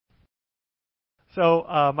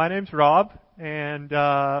My name's Rob, and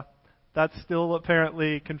that's still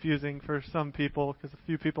apparently confusing for some people because a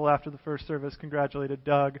few people after the first service congratulated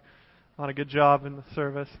Doug on a good job in the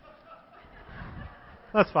service.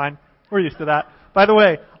 That's fine. We're used to that. By the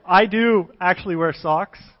way, I do actually wear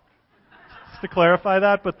socks, just to clarify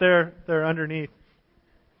that, but they're underneath.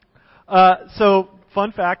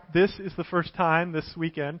 Fun fact, this is the first time this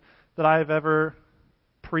weekend that I have ever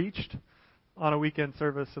preached on a weekend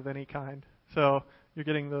service of any kind. So you're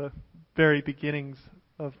getting the very beginnings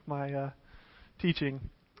of my teaching.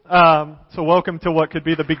 So welcome to what could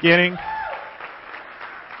be the beginning.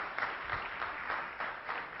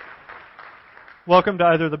 Welcome to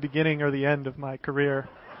either the beginning or the end of my career.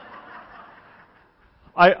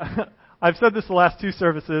 I've said this the last two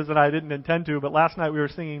services, and I didn't intend to, but last night we were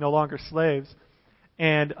singing No Longer Slaves.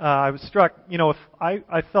 And I was struck, if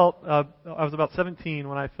I felt, I was about 17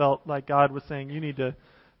 when I felt like God was saying, you need to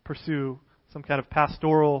pursue some kind of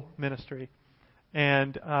pastoral ministry.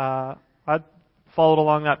 And I followed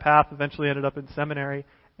along that path, eventually ended up in seminary.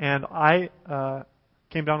 And I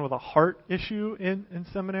came down with a heart issue in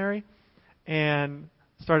seminary and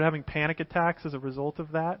started having panic attacks as a result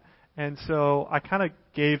of that. And so I kind of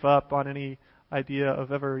gave up on any idea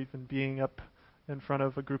of ever even being up in front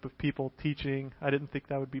of a group of people teaching. I didn't think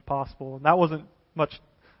that would be possible. And that wasn't much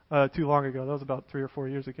too long ago. That was about 3 or 4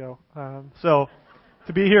 years ago. So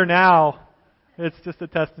to be here now, it's just a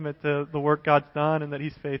testament to the work God's done and that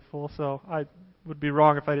He's faithful. So I would be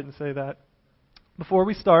wrong if I didn't say that. Before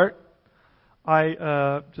we start,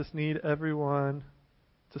 I just need everyone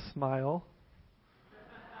to smile.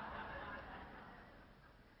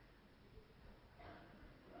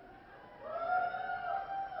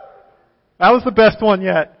 That was the best one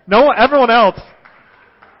yet. Everyone else.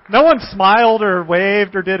 No one smiled or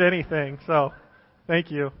waved or did anything. So, thank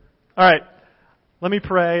you. All right. Let me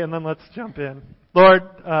pray and then let's jump in. Lord,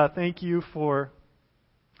 thank you for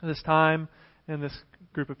this time and this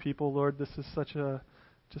group of people. Lord, this is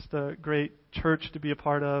just a great church to be a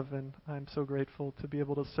part of, and I'm so grateful to be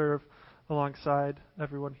able to serve alongside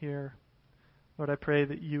everyone here. Lord, I pray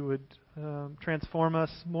that you would transform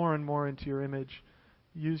us more and more into your image.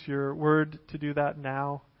 Use your word to do that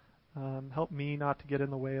now. Help me not to get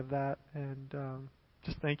in the way of that. And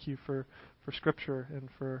just thank you for Scripture and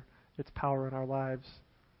for its power in our lives.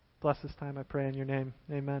 Bless this time, I pray in your name.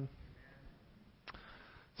 Amen.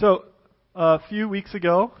 So, a few weeks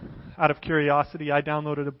ago, out of curiosity, I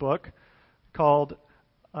downloaded a book called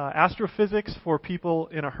Astrophysics for People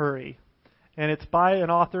in a Hurry. And it's by an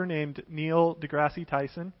author named Neil deGrasse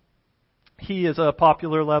Tyson. He is a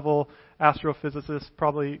popular level astrophysicist.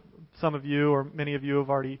 Probably some of you or many of you have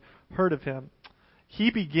already heard of him. He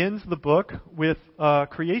begins the book with a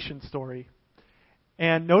creation story.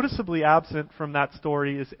 And noticeably absent from that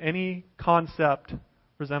story is any concept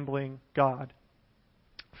resembling God.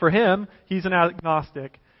 For him, he's an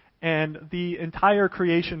agnostic. And the entire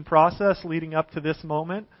creation process leading up to this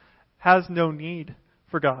moment has no need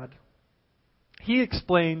for God. He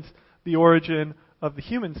explains the origin of the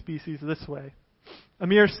human species this way. A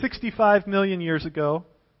mere 65 million years ago,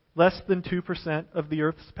 less than 2% of the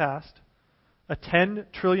Earth's past, a 10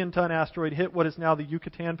 trillion ton asteroid hit what is now the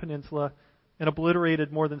Yucatan Peninsula and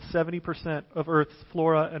obliterated more than 70% of Earth's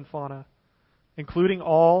flora and fauna, including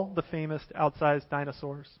all the famous outsized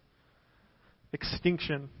dinosaurs.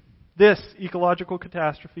 Extinction. This ecological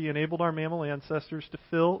catastrophe enabled our mammal ancestors to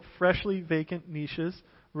fill freshly vacant niches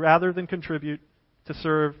rather than continue to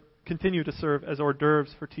serve as hors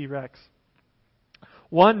d'oeuvres for T-Rex.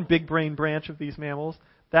 One big brain branch of these mammals,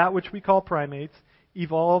 that which we call primates,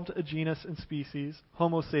 evolved a genus and species,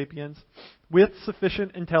 Homo sapiens, with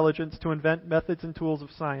sufficient intelligence to invent methods and tools of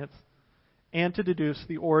science and to deduce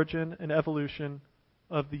the origin and evolution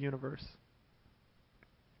of the universe.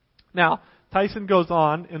 Now, Tyson goes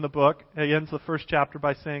on in the book, he ends the first chapter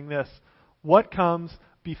by saying this: what comes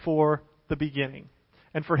before the beginning?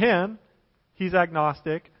 And for him, he's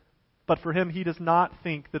agnostic, but for him, he does not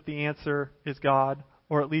think that the answer is God,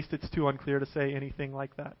 or at least it's too unclear to say anything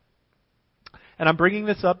like that. And I'm bringing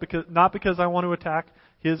this up not because I want to attack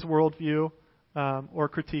his worldview or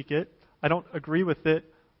critique it. I don't agree with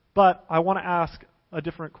it, but I want to ask a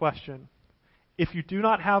different question. If you do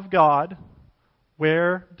not have God,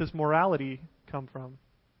 where does morality come from?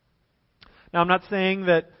 Now, I'm not saying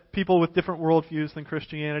that people with different worldviews than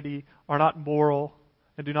Christianity are not moral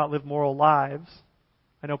and do not live moral lives.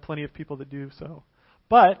 I know plenty of people that do so.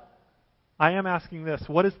 But I am asking this: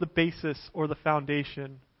 what is the basis or the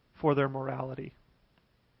foundation for their morality?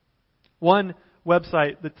 One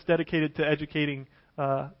website that's dedicated to educating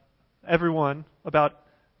everyone about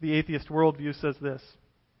the atheist worldview says this: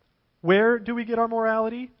 Where do we get our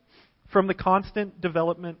morality? From the constant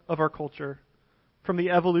development of our culture, from the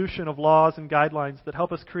evolution of laws and guidelines that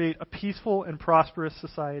help us create a peaceful and prosperous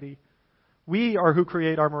society. We are who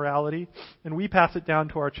create our morality, and we pass it down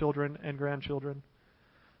to our children and grandchildren.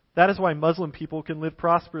 That is why Muslim people can live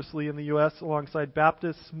prosperously in the U.S. alongside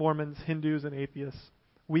Baptists, Mormons, Hindus, and atheists.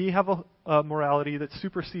 We have a morality that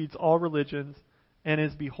supersedes all religions and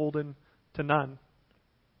is beholden to none.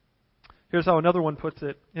 Here's how another one puts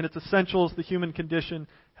it. In its essentials, the human condition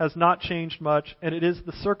has not changed much, and it is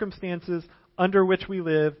the circumstances under which we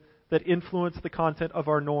live that influence the content of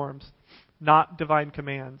our norms, not divine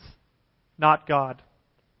commands, not God.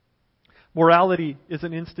 Morality is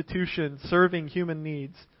an institution serving human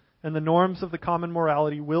needs, and the norms of the common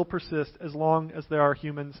morality will persist as long as there are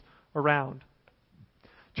humans around.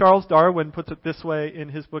 Charles Darwin puts it this way in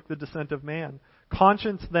his book, The Descent of Man. Man's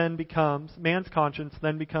conscience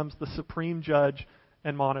then becomes the supreme judge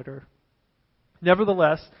and monitor.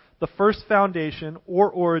 Nevertheless, the first foundation or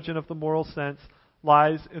origin of the moral sense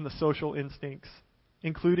lies in the social instincts,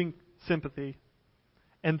 including sympathy.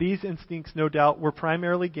 And these instincts, no doubt, were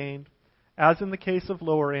primarily gained, as in the case of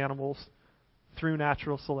lower animals, through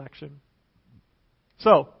natural selection.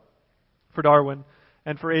 So, for Darwin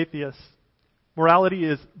and for atheists, morality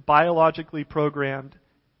is biologically programmed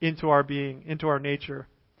into our being, into our nature.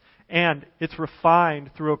 And it's refined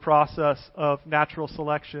through a process of natural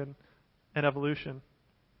selection and evolution.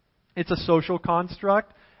 It's a social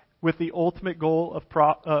construct with the ultimate goal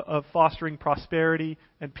of fostering prosperity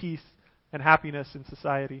and peace and happiness in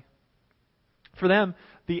society. For them,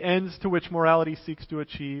 the ends to which morality seeks to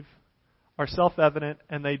achieve are self-evident,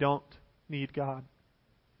 and they don't need God.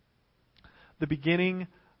 The beginning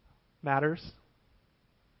matters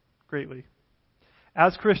greatly.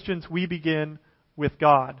 As Christians, we begin with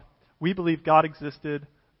God. We believe God existed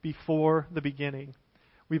before the beginning.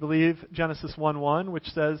 We believe Genesis 1:1, which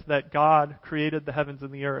says that God created the heavens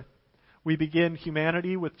and the earth. We begin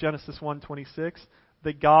humanity with Genesis 1:26,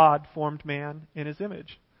 that God formed man in his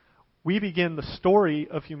image. We begin the story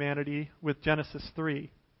of humanity with Genesis 3,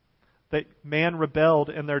 that man rebelled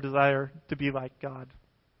in their desire to be like God.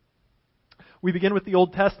 We begin with the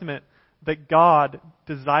Old Testament, that God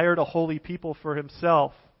desired a holy people for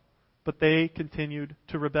himself, but they continued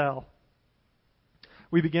to rebel.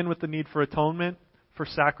 We begin with the need for atonement, for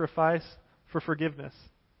sacrifice, for forgiveness.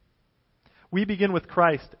 We begin with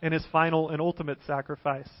Christ and his final and ultimate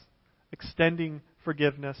sacrifice, extending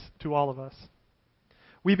forgiveness to all of us.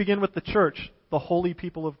 We begin with the church, the holy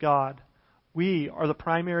people of God. We are the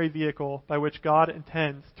primary vehicle by which God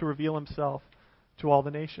intends to reveal himself to all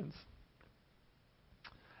the nations.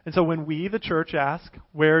 And so when we, the church, ask,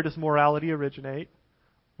 where does morality originate?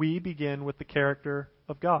 We begin with the character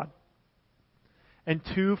of God. And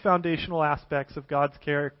two foundational aspects of God's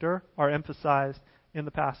character are emphasized in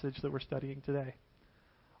the passage that we're studying today.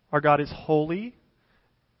 Our God is holy,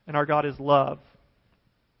 and our God is love.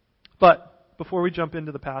 But before we jump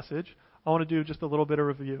into the passage, I want to do just a little bit of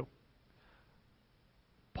review.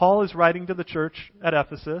 Paul is writing to the church at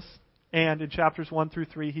Ephesus, and in chapters 1 through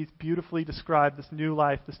 3, he's beautifully described this new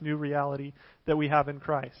life, this new reality that we have in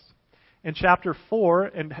Christ. In chapter 4,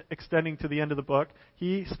 and extending to the end of the book,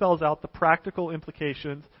 he spells out the practical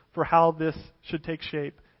implications for how this should take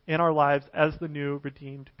shape in our lives as the new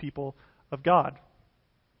redeemed people of God.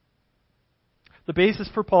 The basis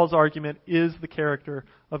for Paul's argument is the character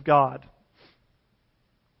of God.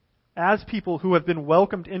 As people who have been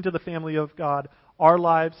welcomed into the family of God, our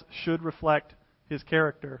lives should reflect his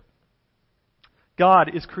character.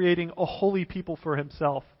 God is creating a holy people for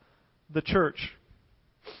himself, the church.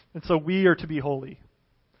 And so we are to be holy.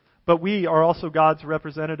 But we are also God's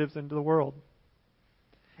representatives into the world.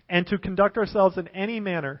 And to conduct ourselves in any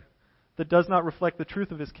manner that does not reflect the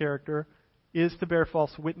truth of his character is to bear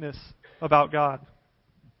false witness about God.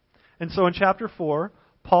 And so in chapter 4,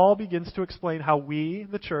 Paul begins to explain how we,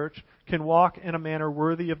 the church, can walk in a manner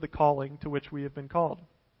worthy of the calling to which we have been called.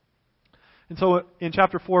 And so in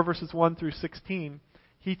chapter 4, verses 1 through 16,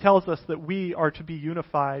 he tells us that we are to be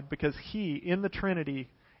unified because he, in the Trinity,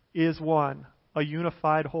 is one, a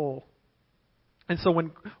unified whole. And so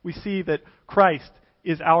when we see that Christ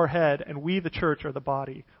is our head and we, the church, are the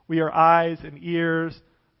body, we are eyes and ears,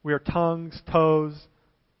 we are tongues, toes,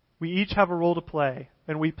 we each have a role to play,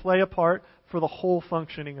 and we play a part for the whole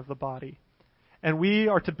functioning of the body. And we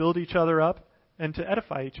are to build each other up and to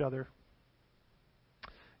edify each other.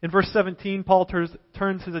 In verse 17, Paul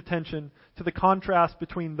turns his attention to the contrast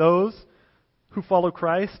between those who follow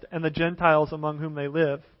Christ and the Gentiles among whom they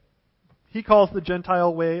live. He calls the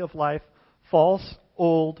Gentile way of life false,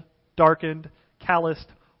 old, darkened, calloused,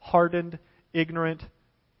 hardened, ignorant,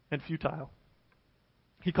 and futile.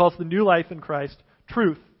 He calls the new life in Christ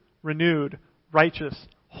truth, renewed, righteous,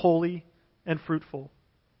 holy, and fruitful.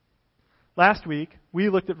 Last week, we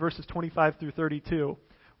looked at verses 25 through 32,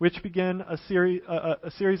 which begin a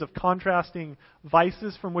series of contrasting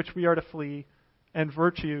vices from which we are to flee and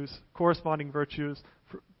virtues, corresponding virtues,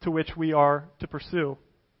 to which we are to pursue.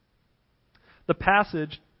 The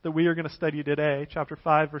passage that we are going to study today, chapter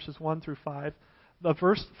 5, verses 1 through 5, the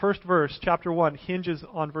first verse, chapter 1, hinges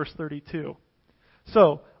on verse 32.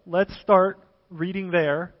 So, let's start reading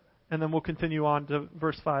there, and then we'll continue on to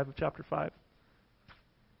verse 5 of chapter 5.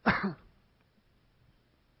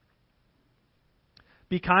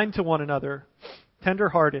 Be kind to one another,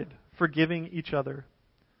 tender-hearted, forgiving each other,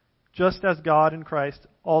 just as God in Christ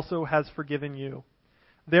also has forgiven you.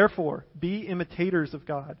 Therefore, be imitators of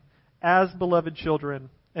God, as beloved children,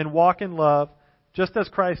 and walk in love, just as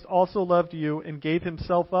Christ also loved you and gave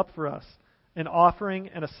himself up for us, an offering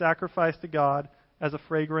and a sacrifice to God as a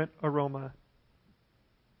fragrant aroma.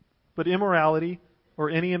 But immorality, or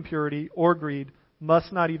any impurity, or greed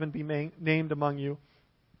must not even be named among you,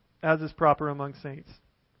 as is proper among saints.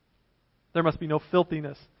 There must be no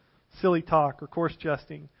filthiness, silly talk, or coarse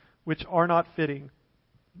jesting, which are not fitting,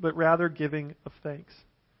 but rather giving of thanks.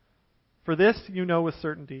 For this you know with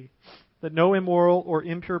certainty, that no immoral or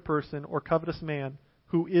impure person or covetous man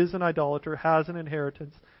who is an idolater has an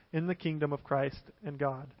inheritance in the kingdom of Christ and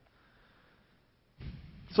God.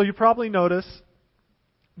 So you probably notice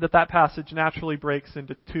that passage naturally breaks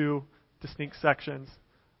into two distinct sections,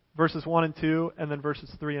 verses 1 and 2, and then verses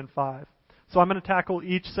 3 and 5. So I'm going to tackle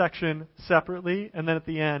each section separately, and then at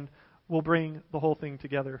the end, we'll bring the whole thing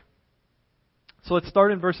together. So let's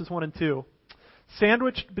start in verses 1 and 2.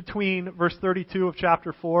 Sandwiched between verse 32 of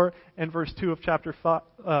chapter 4 and verse 2 of chapter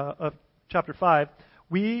 5,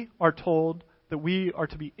 we are told that we are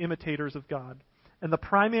to be imitators of God. And the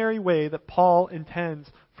primary way that Paul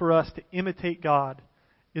intends for us to imitate God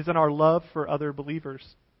is in our love for other believers.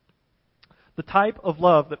 The type of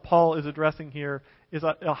love that Paul is addressing here is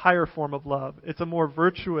a higher form of love. It's a more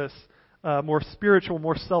virtuous, more spiritual,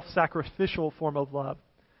 more self-sacrificial form of love.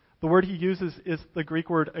 The word he uses is the Greek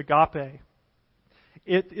word agape.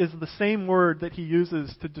 It is the same word that he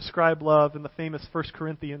uses to describe love in the famous 1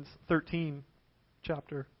 Corinthians 13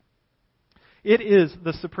 chapter. It is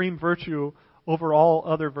the supreme virtue over all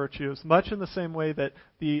other virtues, much in the same way that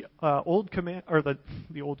the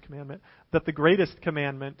greatest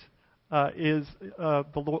commandment is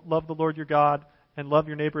love the Lord your God and love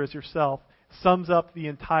your neighbor as yourself, sums up the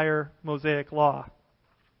entire Mosaic law.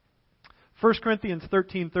 1 Corinthians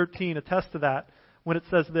 13:13 attests to that when it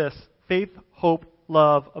says this: faith, hope,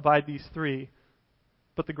 love abide these three,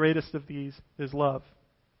 but the greatest of these is love.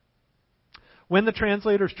 When the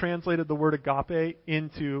translators translated the word agape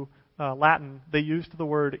into Latin, they used the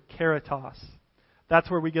word caritas. That's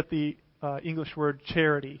where we get the English word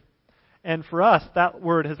charity. And for us, that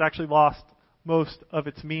word has actually lost most of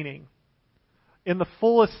its meaning. In the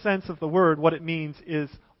fullest sense of the word, what it means is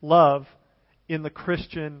love in the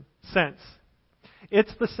Christian sense.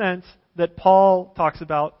 It's the sense that Paul talks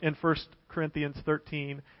about in 1 Corinthians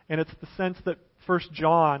 13, and it's the sense that 1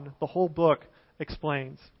 John, the whole book,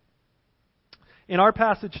 explains. In our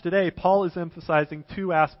passage today, Paul is emphasizing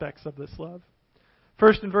two aspects of this love.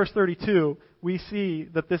 First, in verse 32, we see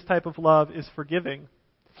that this type of love is forgiving.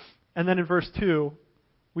 And then in verse 2,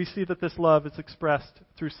 we see that this love is expressed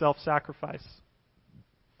through self-sacrifice.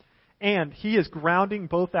 And he is grounding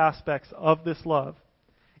both aspects of this love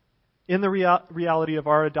in the reality of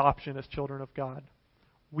our adoption as children of God.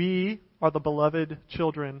 We are the beloved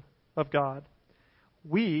children of God.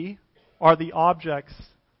 We are the objects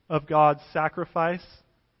of God's sacrifice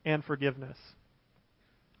and forgiveness.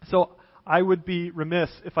 So I would be remiss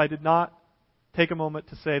if I did not take a moment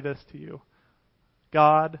to say this to you.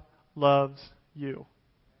 God loves you.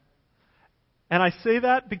 And I say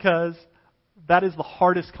that because that is the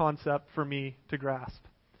hardest concept for me to grasp.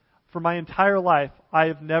 For my entire life, I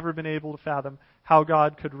have never been able to fathom how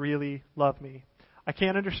God could really love me. I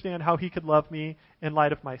can't understand how He could love me in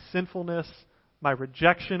light of my sinfulness, my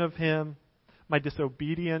rejection of Him, my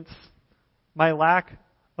disobedience, my lack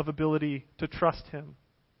of ability to trust Him.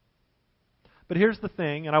 But here's the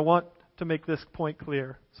thing, and I want to make this point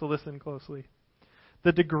clear, so listen closely.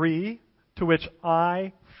 The degree to which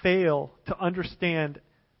I fail to understand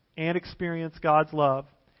and experience God's love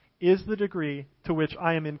is the degree to which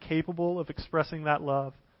I am incapable of expressing that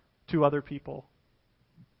love to other people.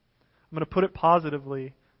 I'm going to put it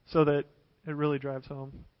positively so that it really drives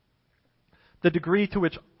home. The degree to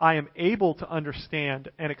which I am able to understand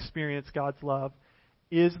and experience God's love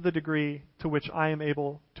is the degree to which I am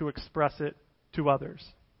able to express it to others.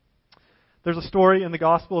 There's a story in the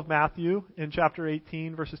Gospel of Matthew in chapter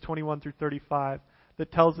 18, verses 21 through 35,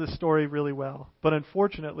 that tells this story really well. But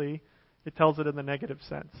unfortunately, it tells it in the negative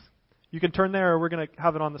sense. You can turn there, or we're going to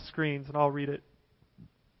have it on the screens, and I'll read it.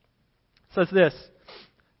 It says this: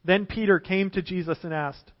 Then Peter came to Jesus and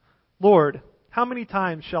asked, Lord, how many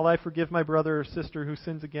times shall I forgive my brother or sister who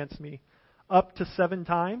sins against me? Up to 7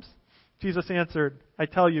 times? Jesus answered, I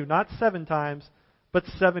tell you, not 7 times, but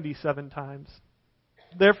 77 times.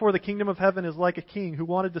 Therefore the kingdom of heaven is like a king who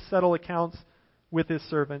wanted to settle accounts with his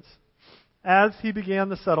servants. As he began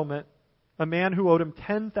the settlement, a man who owed him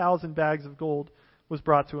 10,000 bags of gold was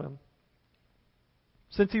brought to him.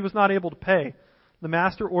 Since he was not able to pay, the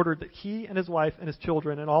master ordered that he and his wife and his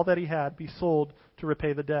children and all that he had be sold to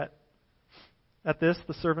repay the debt. At this,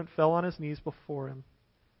 the servant fell on his knees before him.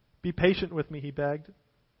 Be patient with me, he begged,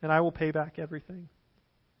 and I will pay back everything.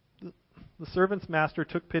 The servant's master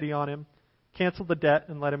took pity on him, canceled the debt,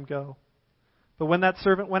 and let him go. But when that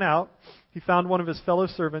servant went out, he found one of his fellow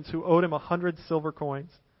servants who owed him 100 silver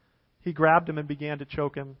coins. He grabbed him and began to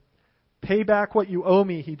choke him. Pay back what you owe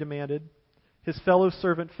me, he demanded. His fellow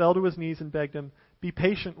servant fell to his knees and begged him, Be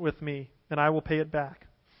patient with me, and I will pay it back.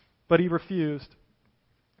 But he refused.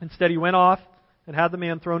 Instead, he went off and had the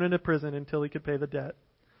man thrown into prison until he could pay the debt.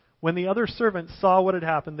 When the other servants saw what had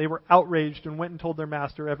happened, they were outraged and went and told their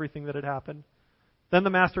master everything that had happened. Then the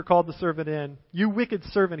master called the servant in. You wicked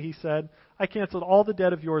servant, he said, I canceled all the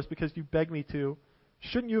debt of yours because you begged me to.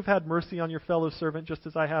 Shouldn't you have had mercy on your fellow servant just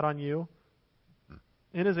as I had on you?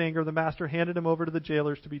 In his anger, the master handed him over to the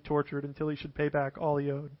jailers to be tortured until he should pay back all he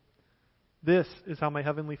owed. This is how my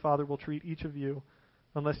heavenly Father will treat each of you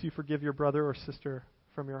unless you forgive your brother or sister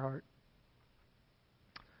from your heart.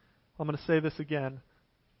 I'm going to say this again.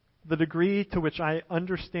 The degree to which I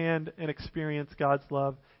understand and experience God's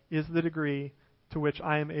love is the degree to which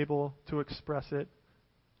I am able to express it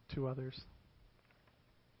to others.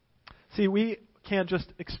 See, we can't just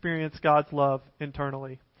experience God's love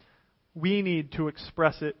internally. We need to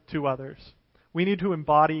express it to others. We need to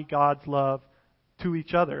embody God's love to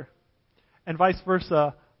each other. And vice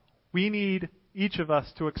versa, we need each of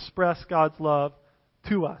us to express God's love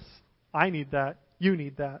to us. I need that. You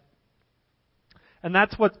need that. And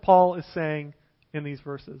that's what Paul is saying in these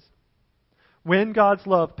verses. When God's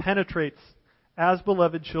love penetrates as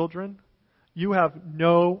beloved children, you have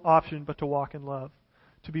no option but to walk in love,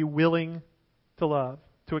 to be willing to love,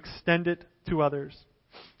 to extend it to others.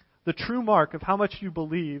 The true mark of how much you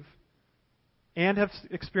believe and have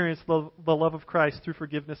experienced the love of Christ through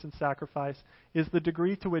forgiveness and sacrifice is the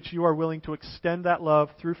degree to which you are willing to extend that love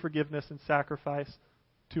through forgiveness and sacrifice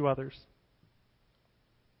to others.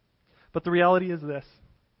 But the reality is this: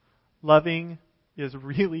 loving is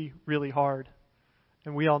really, really hard.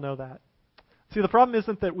 And we all know that. See, the problem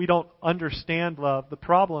isn't that we don't understand love. The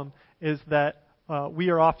problem is that we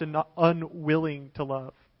are often unwilling to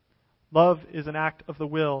love. Love is an act of the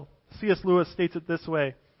will. C.S. Lewis states it this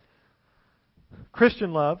way: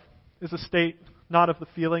 Christian love is a state not of the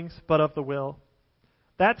feelings, but of the will.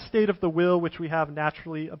 That state of the will which we have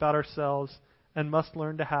naturally about ourselves and must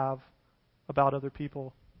learn to have about other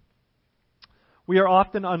people. We are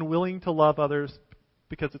often unwilling to love others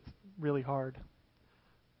because it's really hard.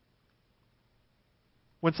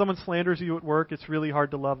 When someone slanders you at work, it's really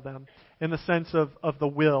hard to love them in the sense of the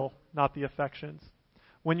will, not the affections.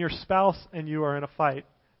 When your spouse and you are in a fight,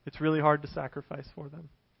 it's really hard to sacrifice for them.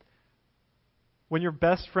 When your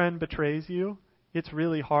best friend betrays you, it's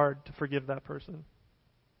really hard to forgive that person.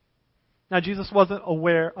 Now, Jesus wasn't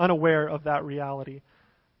unaware of that reality,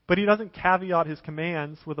 but he doesn't caveat his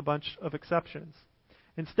commands with a bunch of exceptions.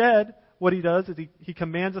 Instead, what he does is he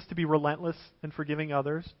commands us to be relentless in forgiving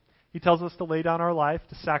others. He tells us to lay down our life,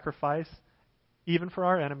 to sacrifice, even for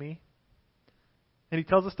our enemy. And he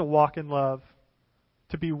tells us to walk in love,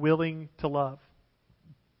 to be willing to love.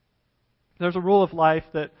 There's a rule of life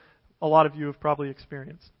that a lot of you have probably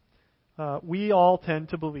experienced. We all tend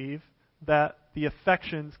to believe that the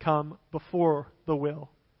affections come before the will.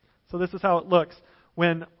 So this is how it looks.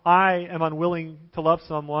 When I am unwilling to love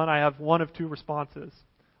someone, I have one of two responses.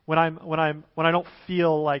 When I don't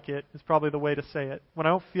feel like it is probably the way to say it. When I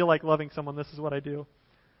don't feel like loving someone, this is what I do.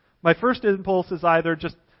 My first impulse is either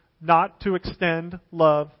just not to extend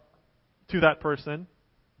love to that person,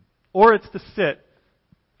 or it's to sit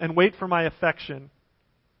and wait for my affection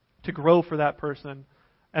to grow for that person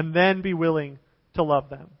and then be willing to love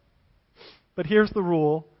them. But here's the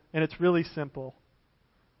rule, and it's really simple.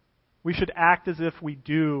 We should act as if we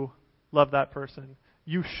do love that person.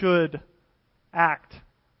 You should act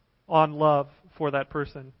on love for that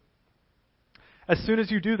person. As soon as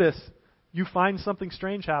you do this, you find something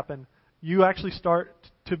strange happen. You actually start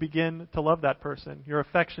to begin to love that person. Your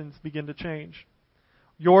affections begin to change.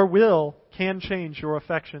 Your will can change your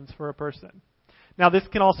affections for a person. Now, this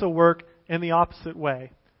can also work in the opposite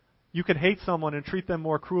way. You could hate someone and treat them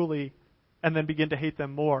more cruelly and then begin to hate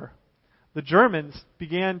them more. The Germans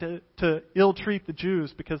began to ill-treat the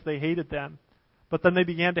Jews because they hated them, but then they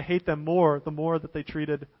began to hate them more the more that they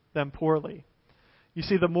treated them poorly. You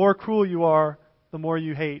see, the more cruel you are, the more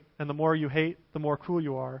you hate, and the more you hate, the more cruel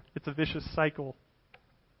you are. It's a vicious cycle.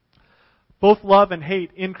 Both love and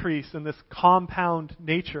hate increase in this compound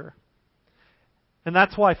nature. And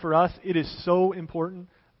that's why for us it is so important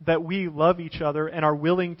that we love each other and are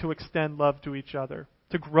willing to extend love to each other,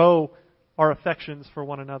 to grow our affections for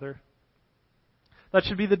one another. That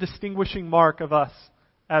should be the distinguishing mark of us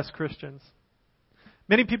as Christians.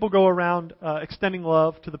 Many people go around extending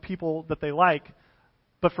love to the people that they like,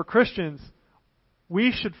 but for Christians,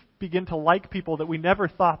 we should begin to like people that we never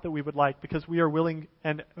thought that we would like because we are willing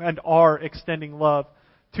and are extending love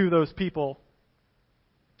to those people.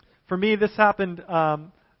 For me, this happened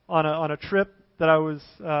on a trip that I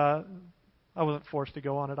wasn't forced to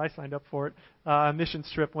go on it. I signed up for it. A missions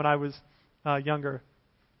trip when I was younger.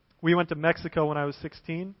 We went to Mexico when I was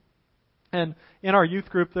 16. And in our youth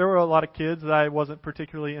group, there were a lot of kids that I wasn't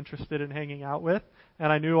particularly interested in hanging out with.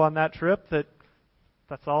 And I knew on that trip that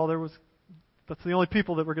that's the only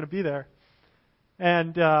people that were going to be there.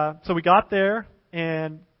 And so we got there,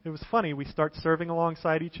 and it was funny. We start serving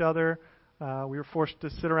alongside each other. We were forced to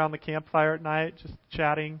sit around the campfire at night, just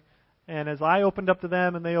chatting. And as I opened up to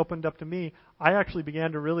them and they opened up to me, I actually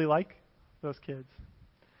began to really like those kids.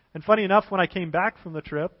 And funny enough, when I came back from the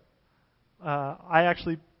trip, I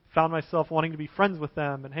actually found myself wanting to be friends with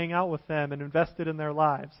them and hang out with them and invested in their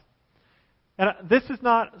lives. And this is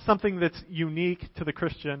not something that's unique to the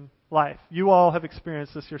Christian life. You all have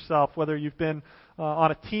experienced this yourself, whether you've been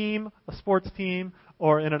on a team, a sports team,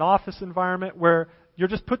 or in an office environment where you're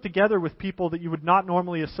just put together with people that you would not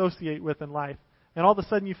normally associate with in life. And all of a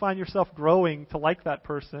sudden you find yourself growing to like that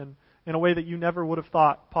person in a way that you never would have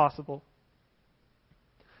thought possible.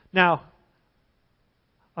 Now,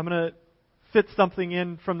 I'm going to fit something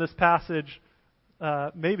in from this passage,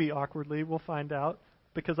 maybe awkwardly, we'll find out,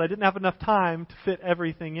 because I didn't have enough time to fit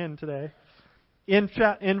everything in today. In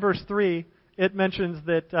verse 3, it mentions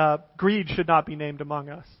that greed should not be named among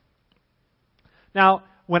us. Now,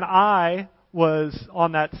 when I was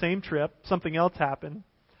on that same trip, something else happened.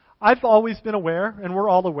 I've always been aware, and we're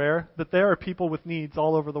all aware, that there are people with needs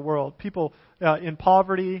all over the world. People in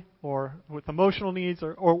poverty or with emotional needs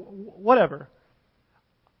or whatever.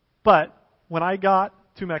 But when I got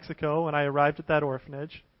to Mexico and I arrived at that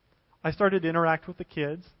orphanage, I started to interact with the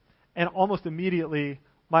kids, and almost immediately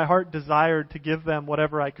my heart desired to give them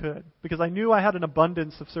whatever I could, because I knew I had an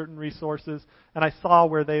abundance of certain resources, and I saw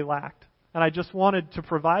where they lacked, and I just wanted to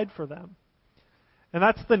provide for them. And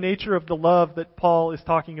that's the nature of the love that Paul is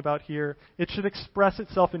talking about here. It should express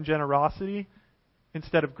itself in generosity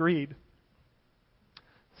instead of greed.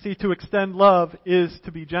 See, to extend love is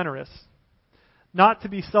to be generous. Not to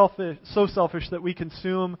be selfish, so selfish that we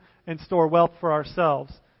consume and store wealth for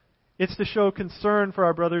ourselves. It's to show concern for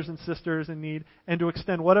our brothers and sisters in need and to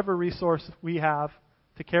extend whatever resource we have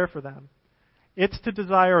to care for them. It's to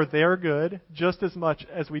desire their good just as much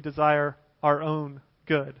as we desire our own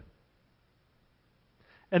good.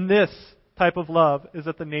 And this type of love is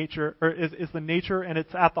at the nature, or is the nature, and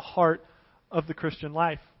it's at the heart of the Christian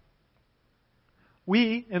life.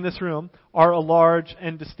 We, in this room, are a large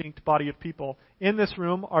and distinct body of people. In this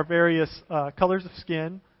room are various colors of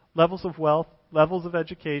skin, levels of wealth, levels of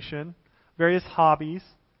education, various hobbies,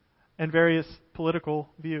 and various political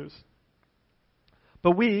views.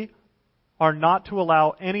 But we are not to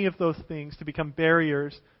allow any of those things to become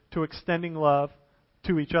barriers to extending love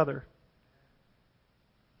to each other.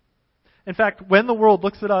 In fact, when the world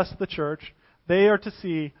looks at us, the church, they are to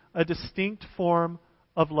see a distinct form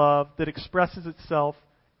of love that expresses itself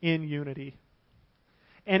in unity.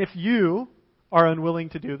 And if you are unwilling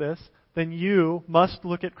to do this, then you must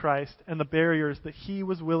look at Christ and the barriers that He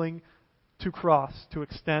was willing to cross to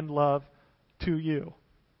extend love to you.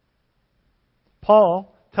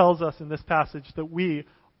 Paul tells us in this passage that we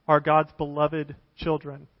are God's beloved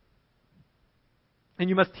children. And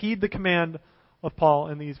you must heed the command of Paul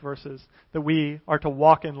in these verses, that we are to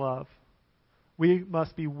walk in love. We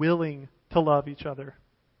must be willing to love each other.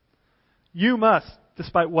 You must,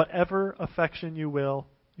 despite whatever affection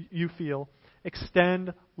you feel,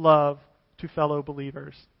 extend love to fellow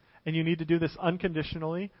believers. And you need to do this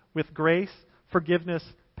unconditionally with grace, forgiveness,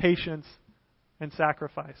 patience, and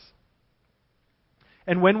sacrifice.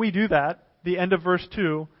 And when we do that, the end of verse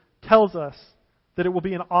 2 tells us that it will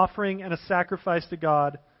be an offering and a sacrifice to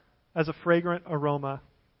God as a fragrant aroma.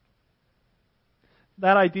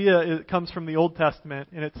 That idea comes from the Old Testament,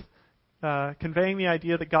 and it's conveying the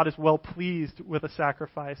idea that God is well pleased with a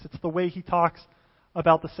sacrifice. It's the way he talks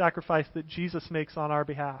about the sacrifice that Jesus makes on our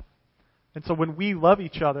behalf. And so when we love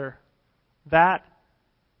each other, that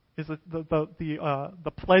is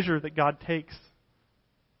the pleasure that God takes,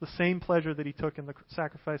 the same pleasure that he took in the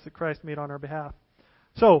sacrifice that Christ made on our behalf.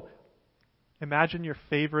 So, imagine your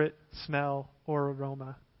favorite smell or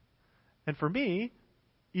aroma. And for me,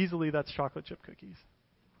 easily that's chocolate chip cookies.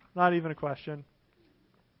 Not even a question.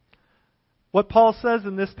 What Paul says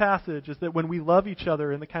in this passage is that when we love each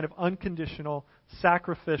other in the kind of unconditional,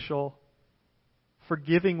 sacrificial,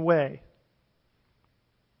 forgiving way,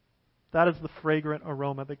 that is the fragrant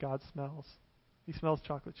aroma that God smells. He smells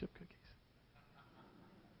chocolate chip cookies.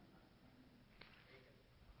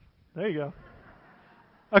 There you go.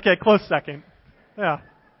 Okay, close second. Yeah.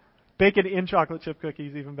 Bacon in chocolate chip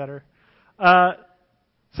cookies, even better.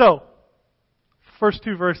 So, first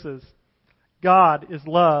two verses. God is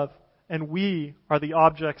love, and we are the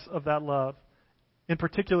objects of that love. In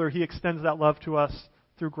particular, he extends that love to us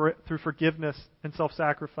through forgiveness and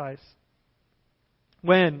self-sacrifice.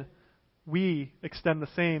 When we extend the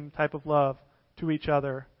same type of love to each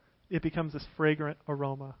other, it becomes this fragrant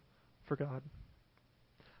aroma for God.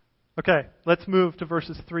 Okay, let's move to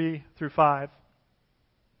verses 3 through 5.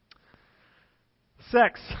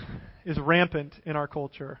 Sex is rampant in our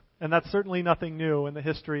culture, and that's certainly nothing new in the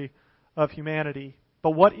history of humanity.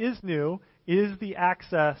 But what is new is the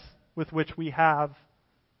access with which we have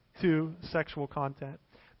to sexual content.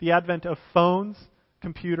 The advent of phones,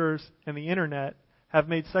 computers, and the internet have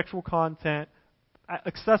made sexual content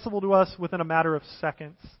accessible to us within a matter of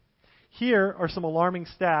seconds. Here are some alarming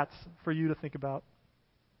stats for you to think about.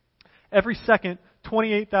 Every second,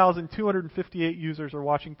 28,258 users are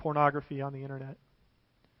watching pornography on the internet.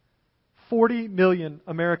 40 million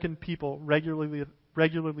American people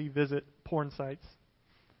regularly visit porn sites.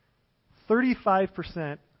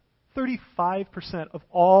 35% of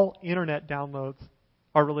all internet downloads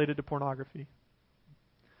are related to pornography.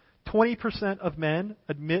 20% of men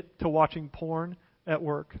admit to watching porn at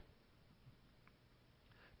work.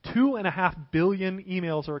 2.5 billion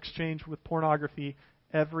emails are exchanged with pornography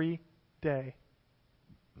every day.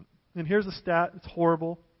 And here's a stat, it's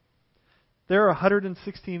horrible. There are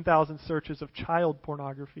 116,000 searches of child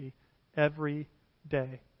pornography every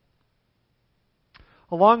day.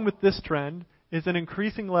 Along with this trend is an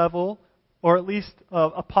increasing level, or at least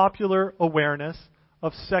a popular awareness,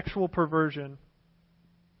 of sexual perversion.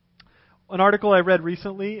 An article I read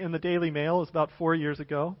recently in the Daily Mail, it was about 4 years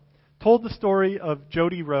ago, told the story of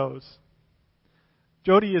Jody Rose.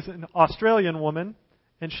 Jody is an Australian woman,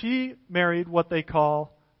 and she married what they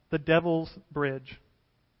call the Devil's Bridge.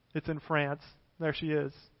 It's in France. There she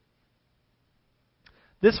is.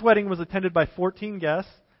 This wedding was attended by 14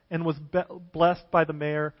 guests and was blessed by the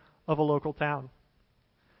mayor of a local town.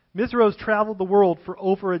 Ms. Rose traveled the world for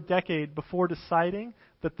over a decade before deciding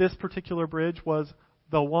that this particular bridge was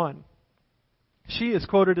the one. She is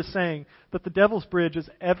quoted as saying that the Devil's Bridge is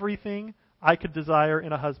everything I could desire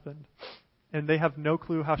in a husband. And they have no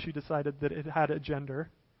clue how she decided that it had a gender.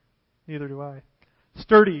 Neither do I.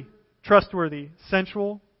 Sturdy, trustworthy,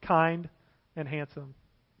 sensual, kind, and handsome.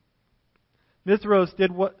 Ms. Rose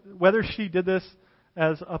did whether she did this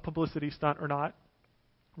as a publicity stunt or not,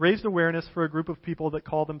 raised awareness for a group of people that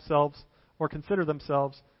call themselves or consider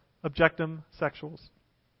themselves objectum sexuals.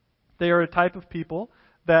 They are a type of people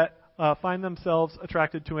that find themselves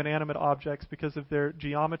attracted to inanimate objects because of their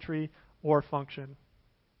geometry or function.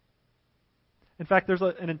 In fact, there's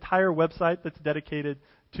an entire website that's dedicated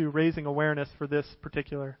to raising awareness for this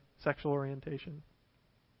particular sexual orientation.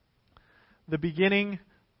 The beginning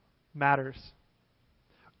matters.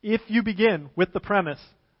 If you begin with the premise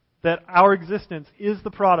that our existence is the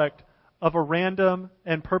product of a random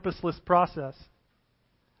and purposeless process,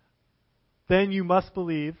 then you must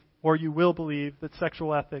believe, or you will believe, that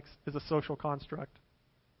sexual ethics is a social construct.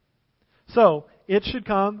 So, it should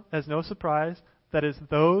come as no surprise that as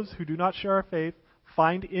those who do not share our faith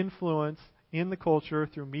find influence in the culture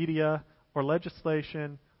through media or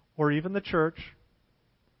legislation or even the church,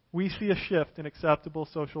 we see a shift in acceptable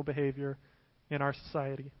social behavior in our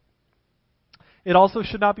society. It also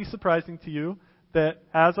should not be surprising to you that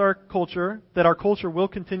our culture will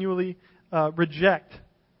continually reject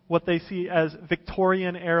what they see as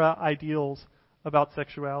Victorian-era ideals about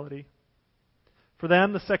sexuality. For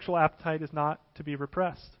them, the sexual appetite is not to be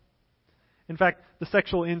repressed. In fact, the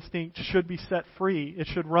sexual instinct should be set free. It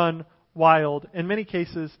should run wild. In many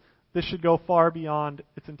cases, this should go far beyond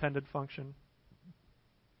its intended function.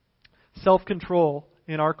 Self-control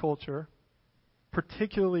in our culture,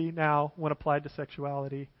 particularly now when applied to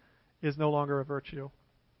sexuality, is no longer a virtue.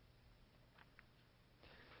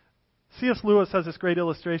 C.S. Lewis has this great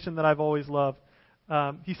illustration that I've always loved.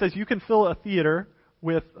 He says you can fill a theater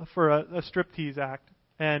for a striptease act,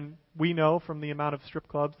 and we know from the amount of strip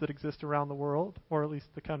clubs that exist around the world, or at least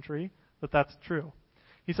the country, that that's true.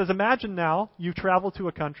 He says, imagine now you travel to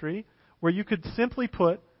a country where you could simply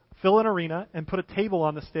fill an arena and put a table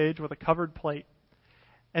on the stage with a covered plate,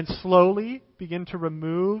 and slowly begin to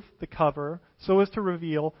remove the cover so as to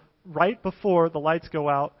reveal right before the lights go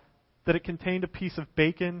out that it contained a piece of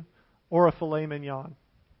bacon or a filet mignon.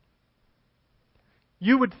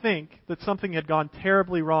 You would think that something had gone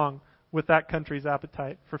terribly wrong with that country's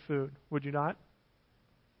appetite for food, would you not?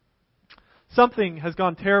 Something has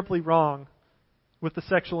gone terribly wrong with the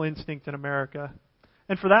sexual instinct in America,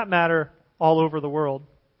 and for that matter, all over the world.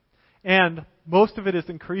 And most of it is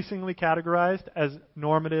increasingly categorized as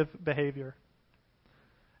normative behavior.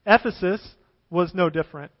 Ephesus was no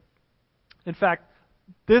different. In fact,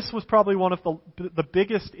 this was probably one of the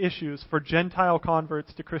biggest issues for Gentile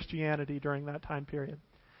converts to Christianity during that time period.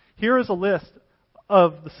 Here is a list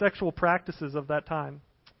of the sexual practices of that time.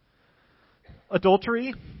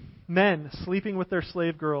 Adultery, men sleeping with their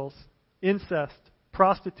slave girls, incest,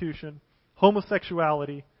 prostitution,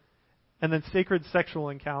 homosexuality, and then sacred sexual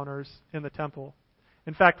encounters in the temple.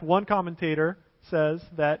 In fact, one commentator says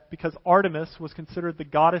that because Artemis was considered the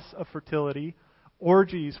goddess of fertility,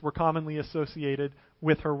 orgies were commonly associated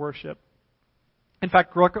with her worship. In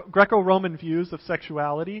fact, Greco-Roman views of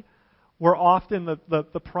sexuality were often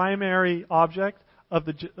the primary object of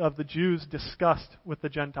the Jews discussed with the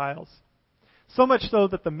Gentiles. So much so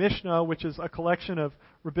that the Mishnah, which is a collection of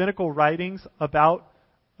rabbinical writings about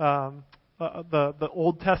the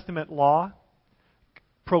Old Testament law,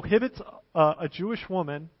 prohibits a Jewish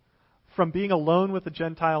woman from being alone with a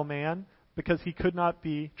Gentile man because he could not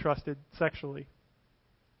be trusted sexually.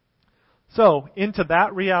 So, into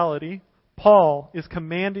that reality, Paul is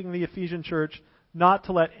commanding the Ephesian church not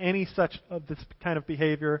to let any such of this kind of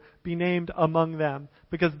behavior be named among them,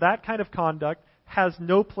 because that kind of conduct has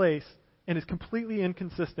no place and is completely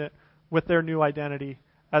inconsistent with their new identity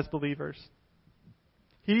as believers.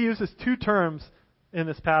 He uses two terms in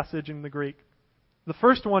this passage in the Greek. The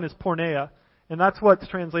first one is porneia, and that's what's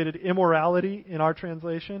translated immorality in our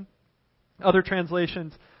translation. Other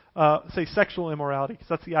translations say sexual immorality, because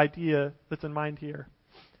that's the idea that's in mind here.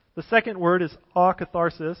 The second word is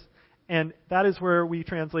akatharsis, and that is where we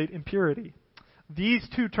translate impurity. These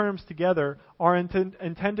two terms together are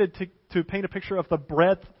intended to paint a picture of the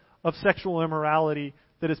breadth of sexual immorality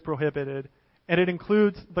that is prohibited, and it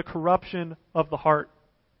includes the corruption of the heart.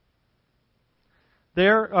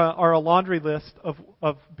 There are a laundry list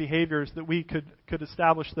of behaviors that we could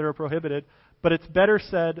establish that are prohibited, but it's better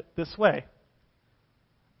said this way.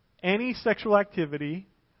 Any sexual activity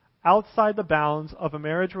outside the bounds of a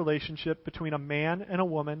marriage relationship between a man and a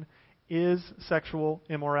woman is sexual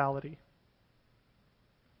immorality.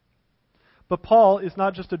 But Paul is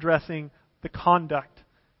not just addressing the conduct.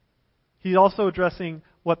 He's also addressing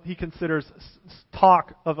what he considers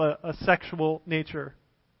talk of a sexual nature.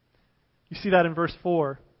 You see that in verse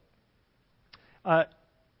 4.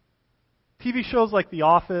 TV shows like The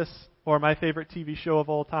Office, or my favorite TV show of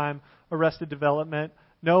all time, Arrested Development,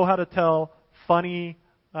 know how to tell funny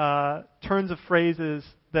turns of phrases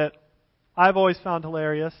that I've always found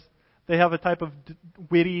hilarious. They have a type of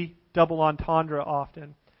witty double entendre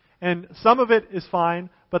often. And some of it is fine,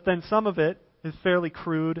 but then some of it is fairly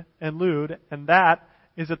crude and lewd, and that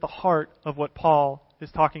is at the heart of what Paul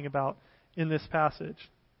is talking about in this passage.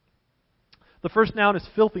 The first noun is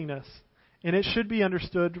filthiness, and it should be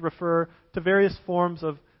understood to refer to various forms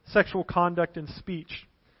of sexual conduct and speech.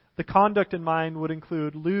 The conduct in mind would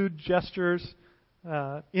include lewd gestures,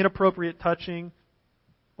 inappropriate touching,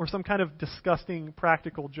 or some kind of disgusting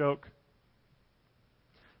practical joke.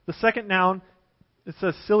 The second noun, it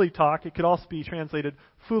says silly talk. It could also be translated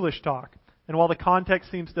foolish talk. And while the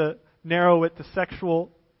context seems to narrow it to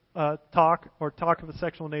sexual talk or talk of a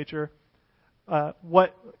sexual nature,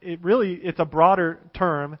 it's a broader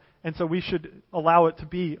term, and so we should allow it to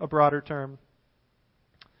be a broader term.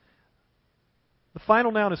 The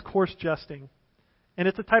final noun is coarse jesting, and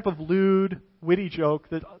it's a type of lewd, witty joke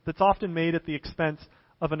that's often made at the expense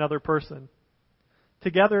of another person.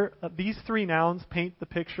 Together, these three nouns paint the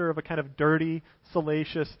picture of a kind of dirty,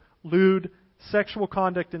 salacious, lewd, sexual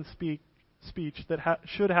conduct and speech that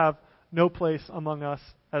should have no place among us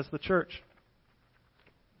as the church.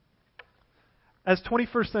 As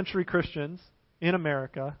 21st century Christians in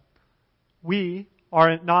America, we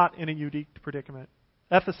are not in a unique predicament.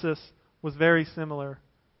 Ephesus was very similar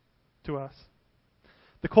to us.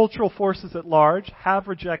 The cultural forces at large have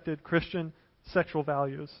rejected Christian sexual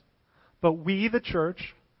values, but we, the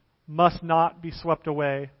church, must not be swept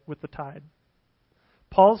away with the tide.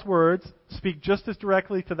 Paul's words speak just as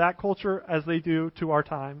directly to that culture as they do to our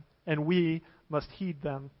time, and we must heed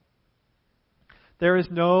them. There is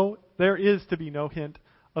to be no hint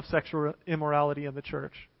of sexual immorality in the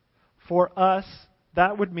church. For us,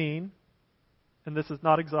 that would mean, and this is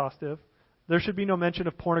not exhaustive, there should be no mention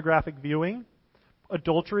of pornographic viewing,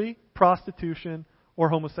 adultery, prostitution, or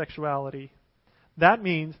homosexuality. That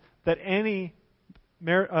means that any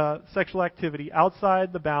sexual activity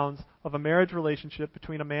outside the bounds of a marriage relationship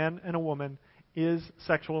between a man and a woman is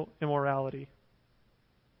sexual immorality.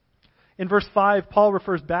 In verse 5, Paul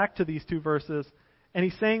refers back to these two verses, and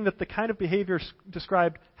he's saying that the kind of behavior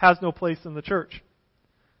described has no place in the church.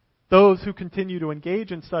 Those who continue to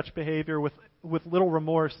engage in such behavior with little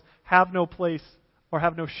remorse have no place or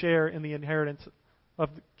have no share in the inheritance of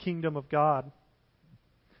the kingdom of God.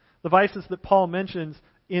 The vices that Paul mentions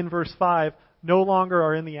in verse 5 no longer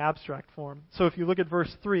are in the abstract form. So if you look at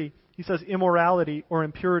verse 3, he says immorality or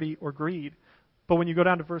impurity or greed. But when you go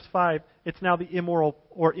down to verse 5, it's now the immoral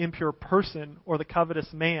or impure person or the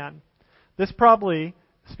covetous man. This probably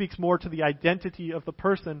speaks more to the identity of the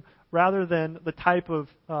person rather than the type of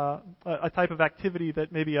a type of activity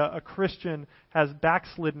that maybe a Christian has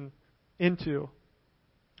backslidden into.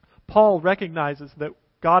 Paul recognizes that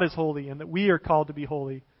God is holy and that we are called to be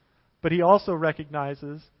holy, but he also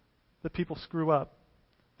recognizes that people screw up,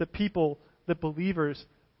 that believers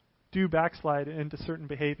do backslide into certain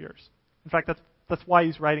behaviors. In fact, that's why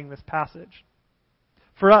he's writing this passage.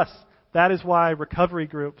 For us, that is why recovery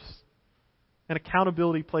groups and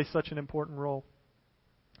accountability play such an important role.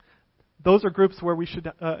 Those are groups where we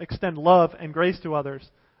should extend love and grace to others,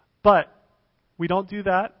 but we don't do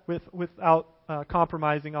that without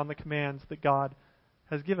compromising on the commands that God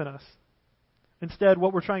has given us. Instead,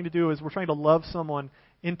 what we're trying to do is we're trying to love someone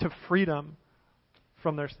into freedom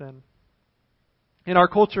from their sin. In our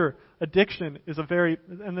culture, addiction is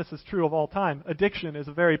and this is true of all time, addiction is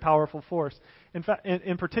a very powerful force. In fact,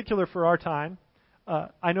 in particular for our time,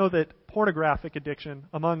 I know that pornographic addiction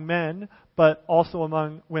among men, but also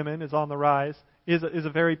among women, is on the rise, is a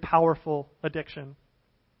very powerful addiction.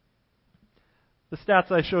 The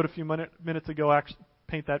stats I showed a few minutes ago actually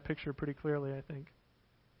paint that picture pretty clearly, I think.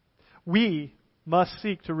 We must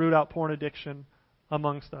seek to root out porn addiction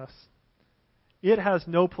amongst us. It has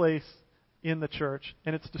no place in the church,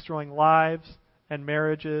 and it's destroying lives and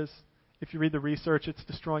marriages. If you read the research, it's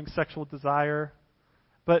destroying sexual desire.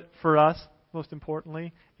 But for us, most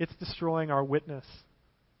importantly, it's destroying our witness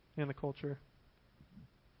in the culture.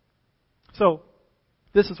 So,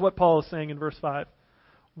 this is what Paul is saying in verse 5.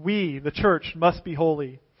 We, the church, must be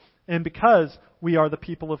holy. And because we are the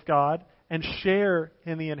people of God and share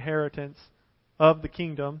in the inheritance of the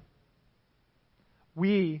kingdom,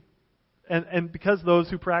 and because those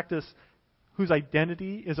who practice whose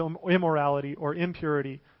identity is immorality or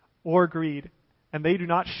impurity or greed, and they do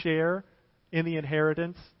not share in the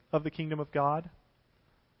inheritance of the kingdom of God,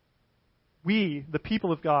 we, the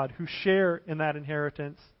people of God who share in that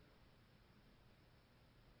inheritance,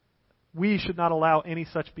 we should not allow any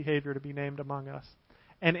such behavior to be named among us.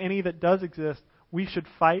 And any that does exist, we should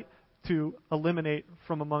fight to eliminate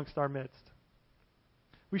from amongst our midst.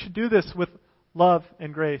 We should do this with love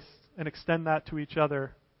and grace and extend that to each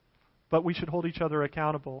other, but we should hold each other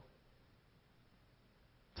accountable.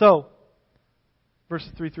 So, verses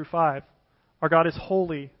 3 through 5, our God is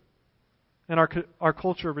holy, and our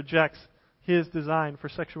culture rejects His design for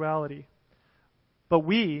sexuality. But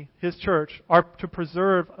we, His church, are to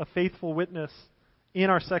preserve a faithful witness in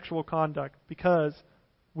our sexual conduct because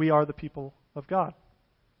we are the people of God.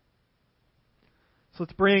 So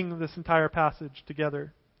let's bring this entire passage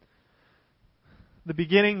together. The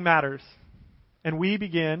beginning matters, and we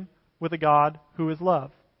begin with a God who is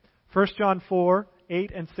love. 1 John 4,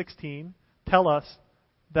 8 and 16 tell us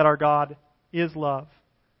that our God is love.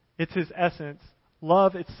 It's His essence.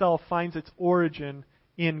 Love itself finds its origin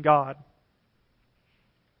in God.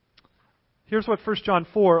 Here's what 1 John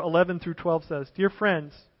 4, 11 through 12 says. Dear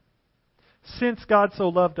friends, since God so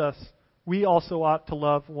loved us, we also ought to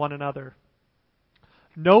love one another.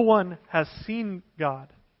 No one has seen God,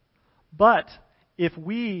 but if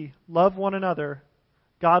we love one another,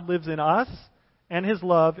 God lives in us, and His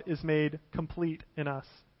love is made complete in us.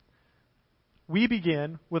 We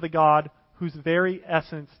begin with a God whose very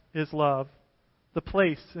essence is love, the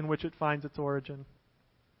place in which it finds its origin.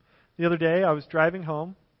 The other day, I was driving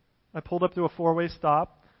home. I pulled up to a four-way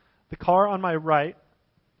stop. The car on my right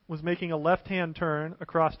was making a left-hand turn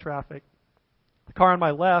across traffic. The car on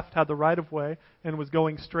my left had the right of way and was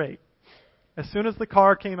going straight. As soon as the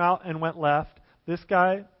car came out and went left, this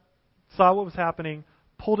guy saw what was happening,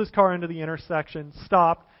 pulled his car into the intersection,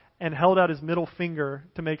 stopped, and held out his middle finger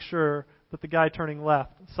to make sure that the guy turning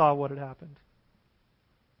left saw what had happened.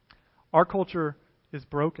 Our culture is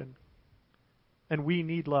broken, and we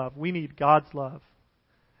need love. We need God's love.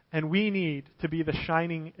 And we need to be the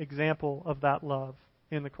shining example of that love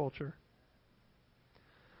in the culture.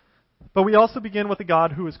 But we also begin with a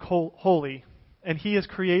God who is holy, and He has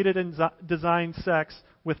created and designed sex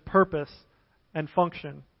with purpose and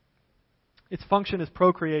function. Its function is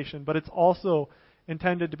procreation, but it's also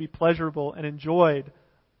intended to be pleasurable and enjoyed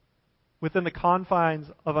within the confines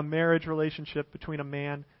of a marriage relationship between a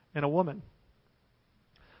man and a woman.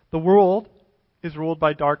 The world is ruled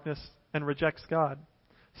by darkness and rejects God.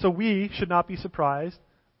 So we should not be surprised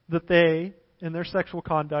that they, in their sexual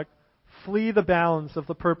conduct, flee the bounds of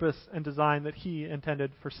the purpose and design that He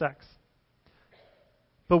intended for sex.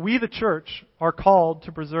 But we, the church, are called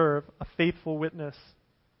to preserve a faithful witness,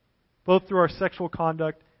 both through our sexual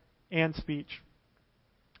conduct and speech.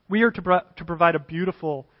 We are to provide a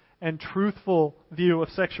beautiful and truthful view of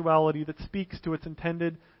sexuality that speaks to its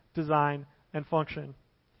intended design and function.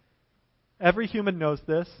 Every human knows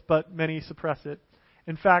this, but many suppress it.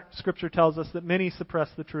 In fact, Scripture tells us that many suppress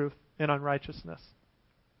the truth in unrighteousness.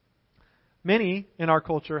 Many in our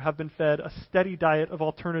culture have been fed a steady diet of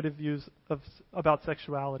alternative views about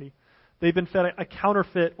sexuality. They've been fed a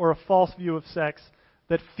counterfeit or a false view of sex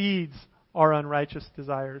that feeds our unrighteous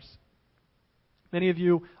desires. Many of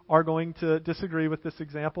you are going to disagree with this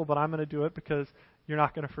example, but I'm going to do it because you're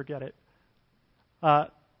not going to forget it.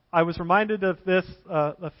 I was reminded of this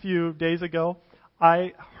a few days ago.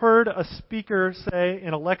 I heard a speaker say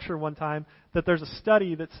in a lecture one time that there's a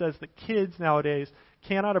study that says that kids nowadays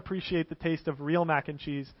cannot appreciate the taste of real mac and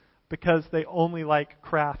cheese because they only like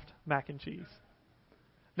Kraft mac and cheese.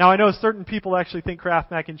 Now, I know certain people actually think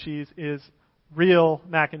Kraft mac and cheese is real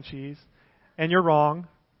mac and cheese, and you're wrong,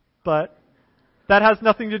 but that has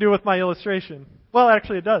nothing to do with my illustration. Well,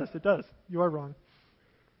 actually it does. It does. You are wrong.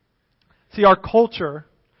 See, our culture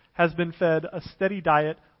has been fed a steady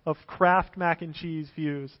diet of Kraft mac and cheese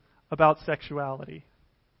views about sexuality.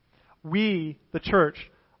 We, the church,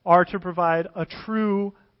 are to provide a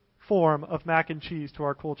true form of mac and cheese to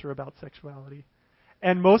our culture about sexuality.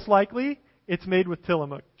 And most likely, it's made with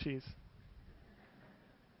Tillamook cheese.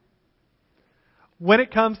 When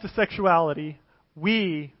it comes to sexuality,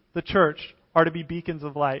 we, the church, are to be beacons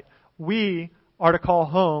of light. We are to call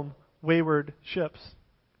home wayward ships.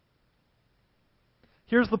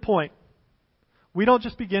 Here's the point. We don't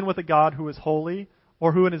just begin with a God who is holy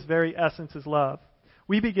or who in His very essence is love.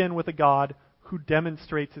 We begin with a God who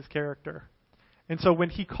demonstrates His character. And so when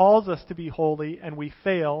He calls us to be holy and we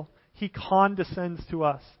fail, He condescends to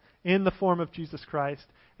us in the form of Jesus Christ,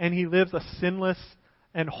 and He lives a sinless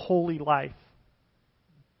and holy life.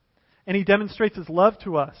 And He demonstrates His love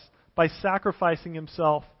to us by sacrificing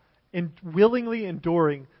Himself and willingly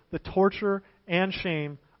enduring the torture and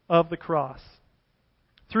shame of the cross.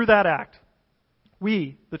 Through that act,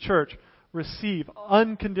 we, the church, receive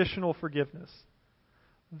unconditional forgiveness.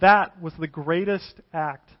 That was the greatest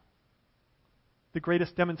act, the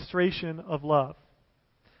greatest demonstration of love.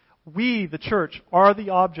 We, the church, are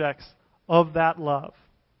the objects of that love.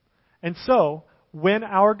 And so, when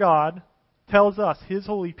our God tells us, His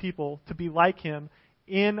holy people, to be like Him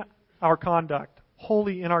in our conduct,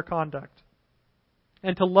 holy in our conduct,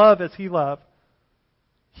 and to love as He loved,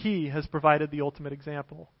 He has provided the ultimate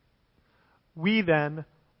example. We then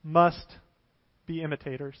must be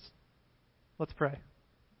imitators. Let's pray.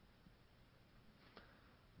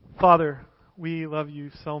 Father, we love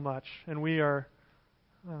You so much, and we are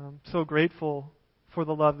so grateful for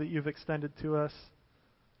the love that You've extended to us.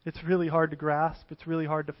 It's really hard to grasp. It's really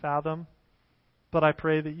hard to fathom. But I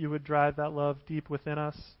pray that You would drive that love deep within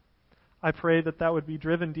us. I pray that that would be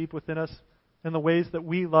driven deep within us in the ways that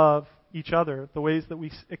we love each other, the ways that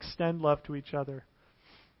we extend love to each other.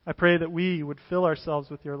 I pray that we would fill ourselves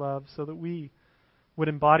with Your love so that we would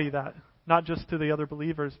embody that, not just to the other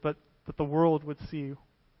believers, but that the world would see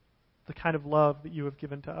the kind of love that You have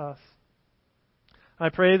given to us. And I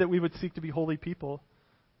pray that we would seek to be holy people,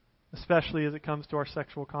 especially as it comes to our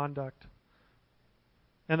sexual conduct,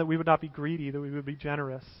 and that we would not be greedy, that we would be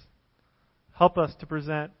generous. Help us to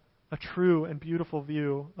present a true and beautiful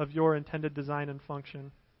view of Your intended design and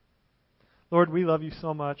function. Lord, we love You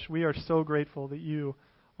so much. We are so grateful that You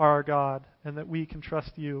are our God and that we can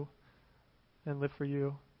trust You and live for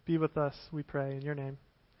You. Be with us, we pray, in Your name.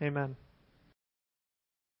 Amen.